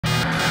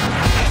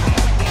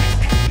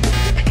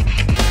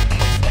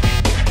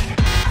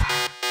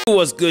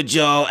What's good,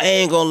 y'all? I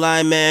ain't gonna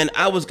lie, man.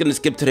 I was gonna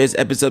skip today's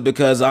episode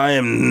because I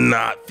am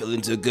not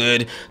feeling too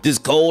good. This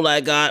cold I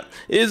got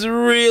is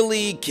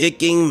really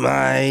kicking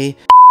my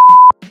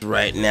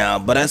right now.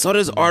 But I saw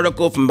this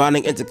article from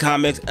Bonding Into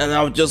Comics and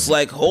I was just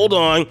like, hold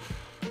on.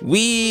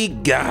 We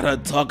gotta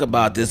talk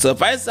about this. So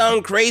if I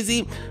sound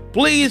crazy,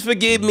 please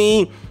forgive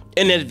me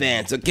in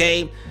advance,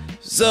 okay?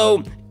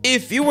 So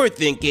if you were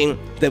thinking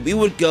that we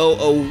would go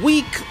a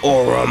week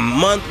or a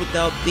month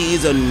without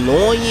these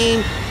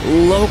annoying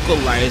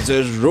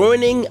localizers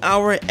ruining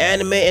our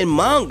anime and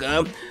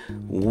manga,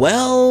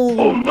 well,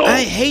 oh no.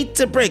 I hate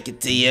to break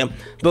it to you,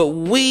 but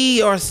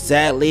we are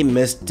sadly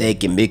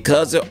mistaken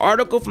because the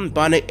article from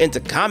Bonding Into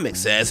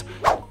Comics says,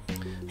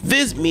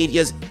 Viz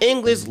Media's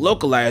English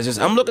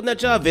localizers, I'm looking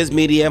at y'all, Viz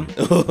Media,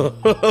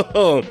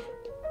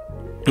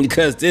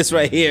 because this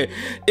right here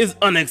is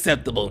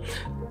unacceptable.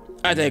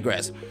 I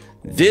digress.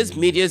 Viz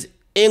Media's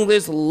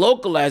English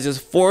localizers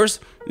force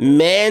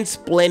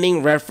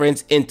mansplaining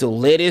reference into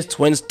latest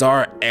twin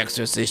star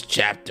Exorcist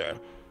chapter.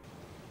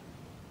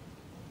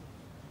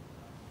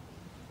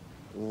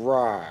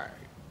 Right.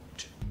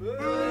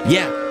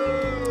 Yeah.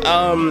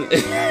 I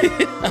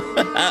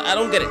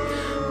don't get it.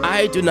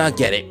 I do not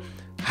get it.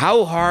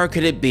 How hard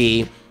could it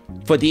be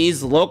for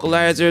these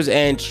localizers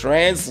and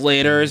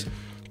translators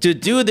to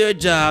do their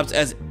jobs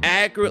as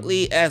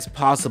accurately as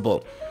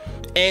possible?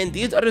 And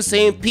these are the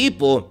same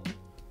people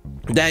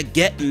that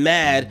get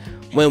mad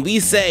when we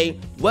say,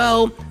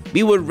 well,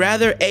 we would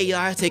rather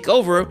AI take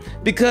over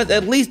because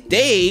at least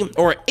they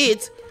or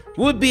it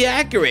would be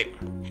accurate.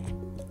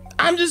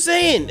 I'm just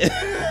saying.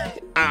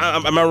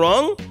 Am I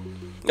wrong?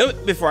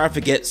 Before I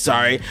forget,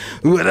 sorry.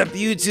 What up,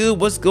 YouTube?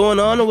 What's going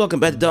on? And welcome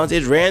back to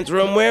Dante's Rant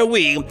Room, where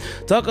we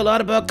talk a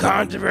lot about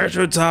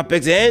controversial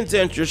topics and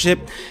censorship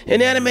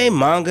in anime,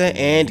 manga,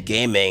 and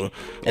gaming.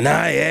 And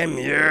I am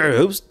your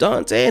host,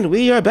 Dante, and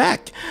we are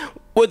back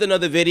with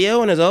another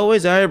video. And as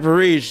always, I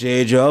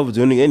appreciate y'all for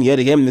tuning in yet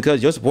again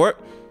because your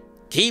support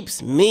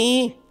keeps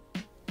me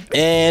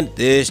and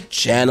this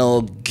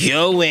channel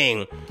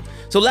going.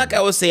 So like I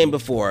was saying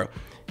before,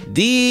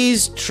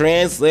 these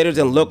translators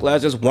and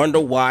localizers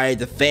wonder why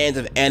the fans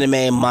of anime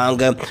and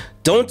manga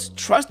don't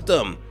trust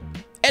them.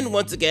 And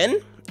once again,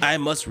 I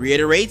must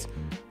reiterate,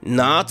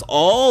 not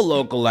all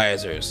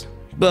localizers.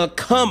 But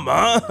come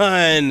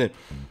on,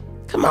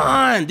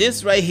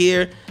 this right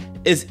here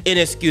is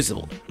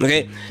inexcusable,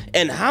 okay?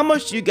 And how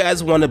much do you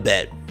guys want to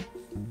bet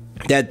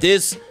that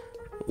this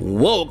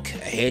woke, I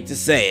hate to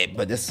say it,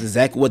 but this is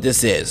exactly what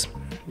this is.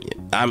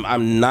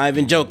 I'm not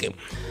even joking.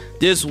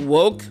 This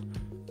woke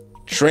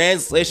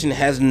translation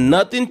has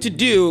nothing to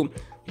do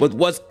with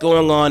what's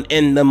going on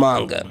in the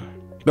manga,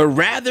 but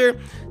rather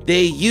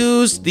they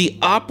use the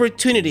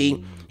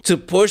opportunity to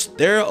push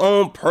their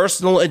own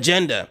personal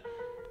agenda.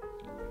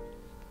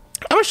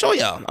 I'm gonna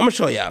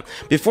show y'all.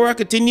 Before I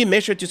continue,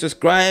 make sure to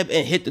subscribe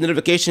and hit the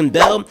notification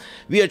bell.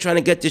 We are trying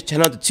to get this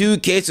channel to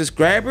 2K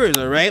subscribers,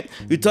 alright?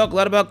 We talk a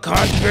lot about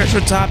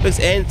controversial topics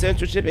and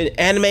censorship in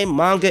anime,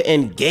 manga,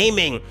 and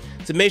gaming.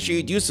 So make sure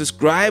you do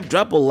subscribe,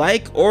 drop a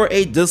like or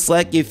a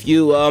dislike if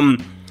you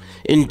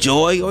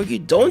enjoy or you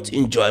don't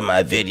enjoy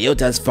my video.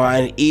 That's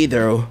fine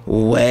either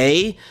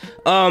way.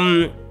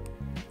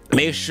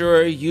 Make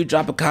sure you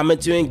drop a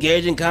comment to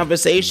engage in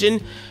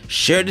conversation.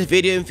 Share this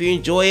video if you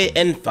enjoy it,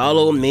 and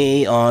follow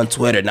me on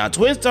Twitter. Now,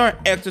 Twin Star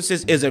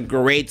Exorcist is a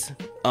great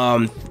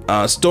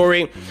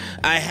story.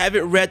 I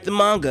haven't read the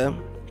manga,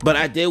 but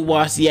I did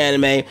watch the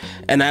anime,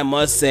 and I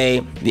must say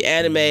the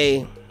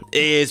anime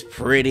is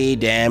pretty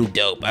damn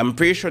dope. I'm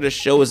pretty sure the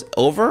show is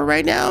over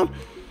right now.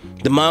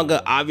 The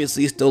manga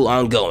obviously is still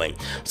ongoing.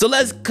 So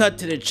let's cut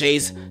to the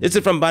chase. This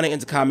is from Bonding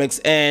Into Comics,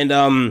 and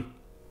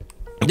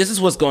this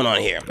is what's going on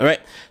here. All right.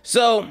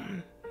 So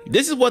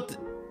this is what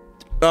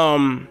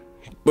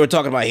we're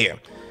talking about here.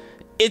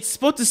 It's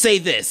supposed to say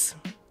this.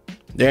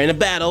 They're in a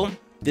battle.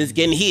 This is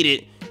getting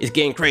heated. It's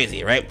getting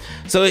crazy, right?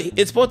 So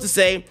it's supposed to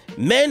say,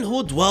 men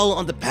who dwell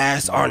on the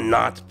past are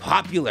not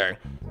popular.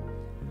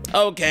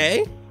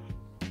 Okay.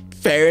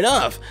 Fair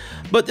enough,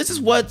 but this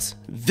is what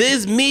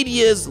Viz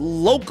Media's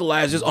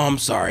localizers. Oh, I'm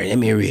sorry. Let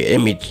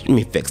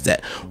me fix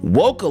that.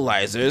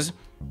 Vocalizers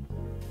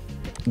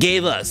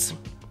gave us.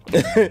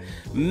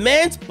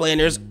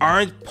 Mansplainers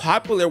aren't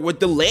popular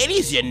with the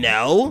ladies, you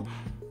know.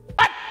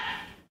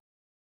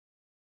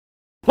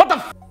 What the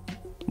f?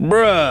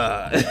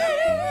 Bruh.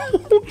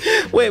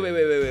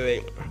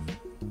 Wait.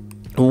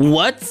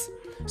 What?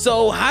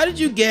 So how did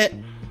you get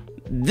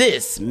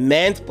this?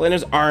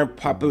 Mansplainers aren't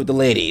popular with the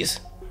ladies.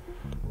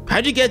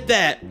 How'd you get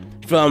that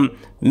from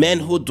men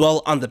who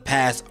dwell on the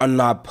past are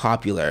not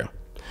popular?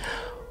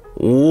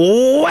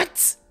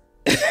 What?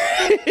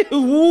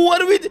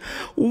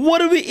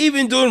 What are we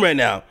even doing right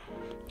now?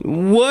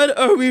 What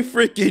are we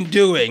freaking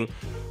doing?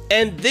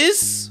 And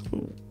this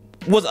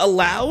was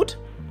allowed?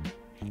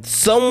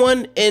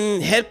 Someone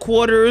in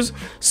headquarters,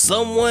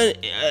 someone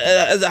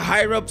as a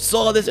higher up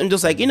saw this and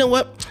just like, you know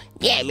what?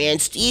 Yeah, man,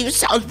 Steve, it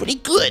sounds pretty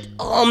good.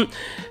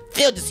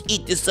 They'll just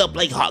eat this up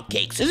like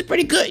hotcakes. It's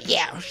pretty good.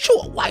 Yeah,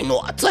 sure, why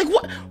not? It's like,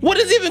 what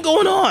is even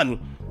going on?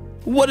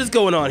 What is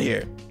going on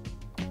here?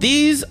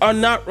 These are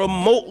not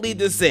remotely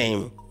the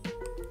same.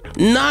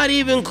 Not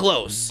even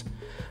close.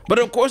 But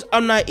of course,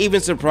 I'm not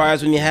even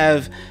surprised when you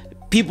have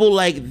people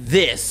like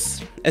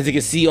this, as you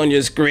can see on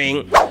your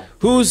screen,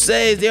 who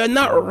say they are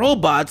not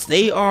robots,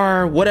 they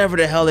are whatever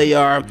the hell they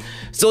are.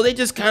 So they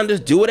just kind of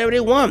just do whatever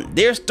they want.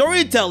 They're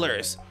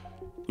storytellers.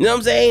 You know what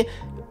I'm saying?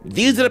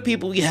 These are the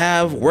people we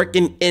have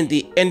working in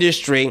the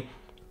industry,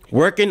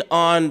 working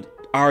on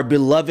our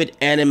beloved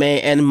anime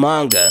and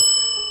manga.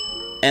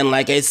 And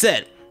like I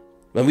said,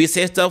 when we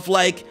say stuff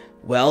like,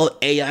 well,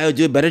 AI will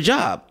do a better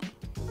job,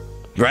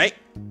 right?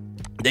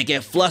 They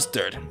get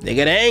flustered. They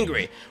get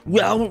angry.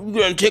 Well,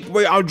 we're gonna take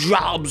away our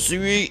jobs.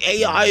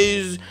 AI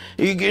is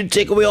gonna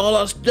take away all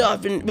our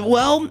stuff. And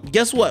well,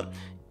 guess what?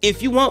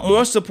 If you want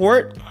more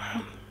support,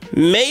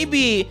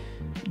 maybe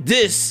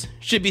this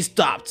should be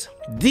stopped.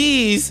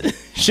 These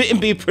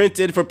shouldn't be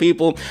printed for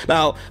people.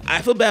 Now,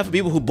 I feel bad for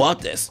people who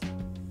bought this.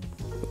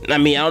 I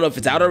mean, I don't know if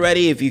it's out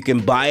already, if you can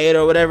buy it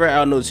or whatever. I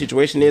don't know what the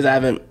situation is. I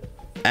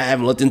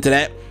haven't looked into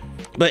that.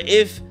 But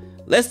if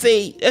let's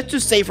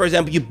just say for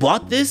example, you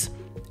bought this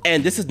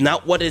and this is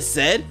not what it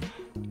said,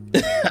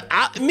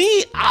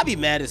 I'll be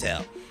mad as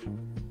hell.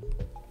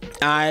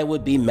 I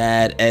would be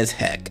mad as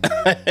heck.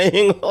 I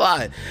ain't gonna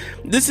lie.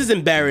 This is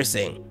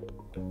embarrassing.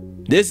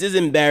 This is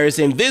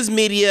embarrassing. Viz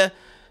Media,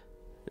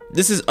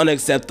 this is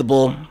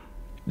unacceptable.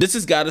 This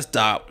has got to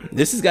stop.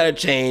 This has got to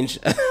change.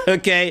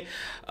 Okay.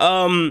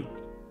 I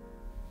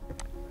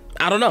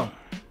don't know.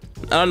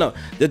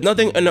 There's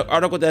nothing in the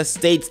article that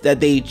states that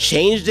they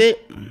changed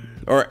it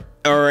or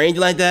anything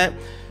like that.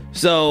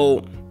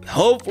 So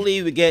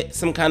hopefully we get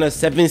some kind of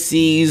 7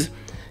 C's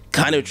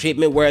kind of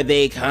treatment where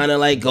they kind of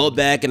like go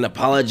back and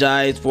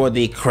apologize for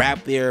the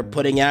crap they're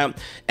putting out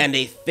and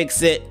they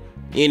fix it,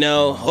 you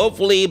know,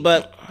 hopefully,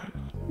 but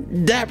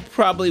that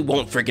probably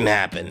won't freaking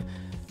happen.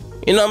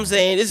 You know what I'm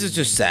saying? This is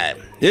just sad.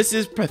 This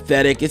is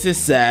pathetic. This is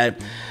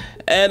sad.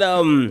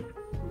 And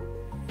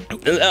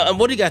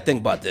what do you guys think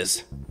about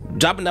this?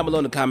 Drop it down below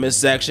in the comments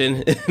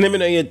section. Let me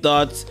know your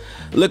thoughts.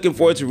 Looking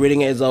forward to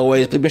reading it as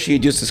always. Please make sure you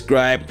do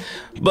subscribe.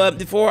 But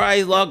before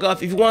I log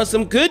off, if you want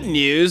some good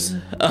news,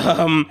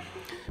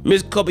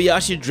 Miss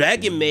Kobayashi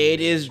Dragon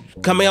Maid is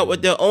coming out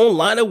with their own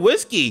line of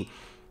whiskey.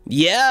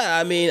 Yeah,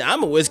 I mean,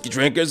 I'm a whiskey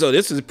drinker, so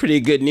this is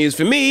pretty good news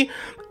for me.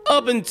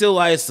 Up until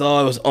I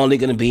saw it was only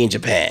gonna be in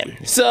Japan.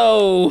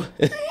 So,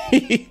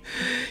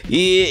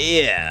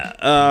 yeah,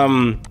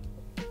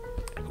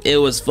 it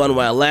was fun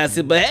while it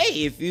lasted, but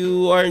hey, if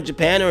you are in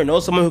Japan or know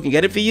someone who can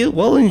get it for you,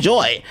 well,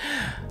 enjoy.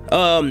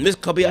 Miss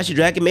Kobayashi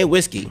Dragon Maid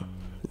whiskey.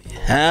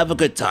 Have a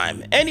good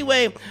time.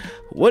 Anyway,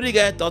 what do you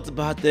guys thoughts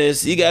about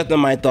this? You guys know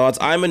my thoughts.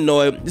 I'm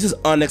annoyed. This is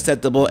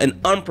unacceptable and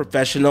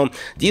unprofessional.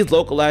 These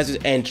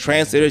localizers and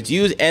translators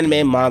use anime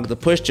and manga to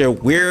push their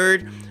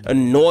weird,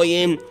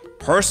 annoying,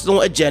 personal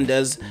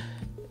agendas,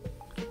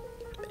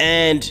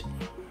 and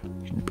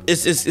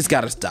it's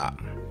gotta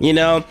stop, you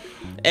know?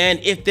 And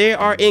if they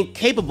are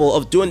incapable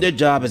of doing their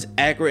job as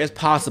accurate as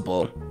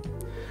possible,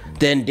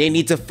 then they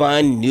need to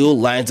find new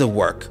lines of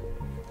work.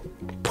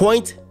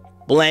 Point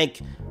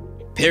blank,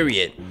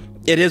 period.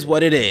 It is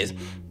what it is.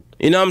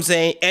 You know what I'm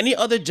saying? Any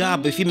other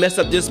job, if you mess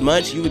up this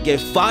much, you would get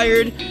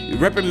fired,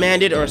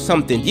 reprimanded, or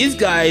something. These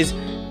guys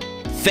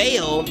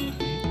fail,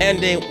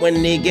 and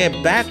when they get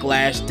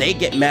backlash, they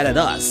get mad at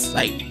us.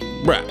 Like,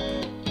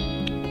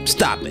 bruh,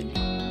 stop it.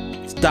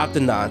 Stop the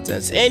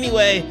nonsense.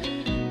 Anyway,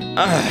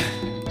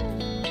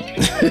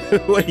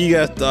 what are you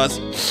guys' thoughts?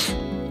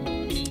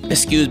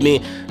 Excuse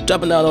me.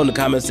 Drop it down in the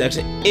comment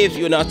section. If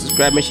you're not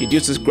subscribed, make sure you do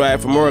subscribe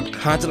for more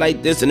content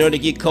like this in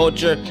nerdy geek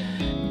culture,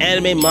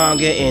 anime,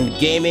 manga, and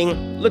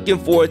gaming. Looking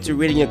forward to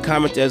reading your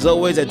comments. As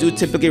always, I do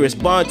typically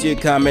respond to your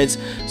comments,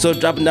 so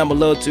drop them down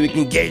below so we can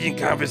engage in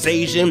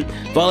conversation.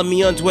 Follow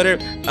me on Twitter.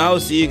 I'll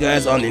see you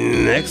guys on the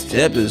next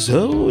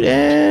episode,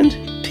 and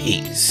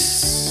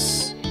peace.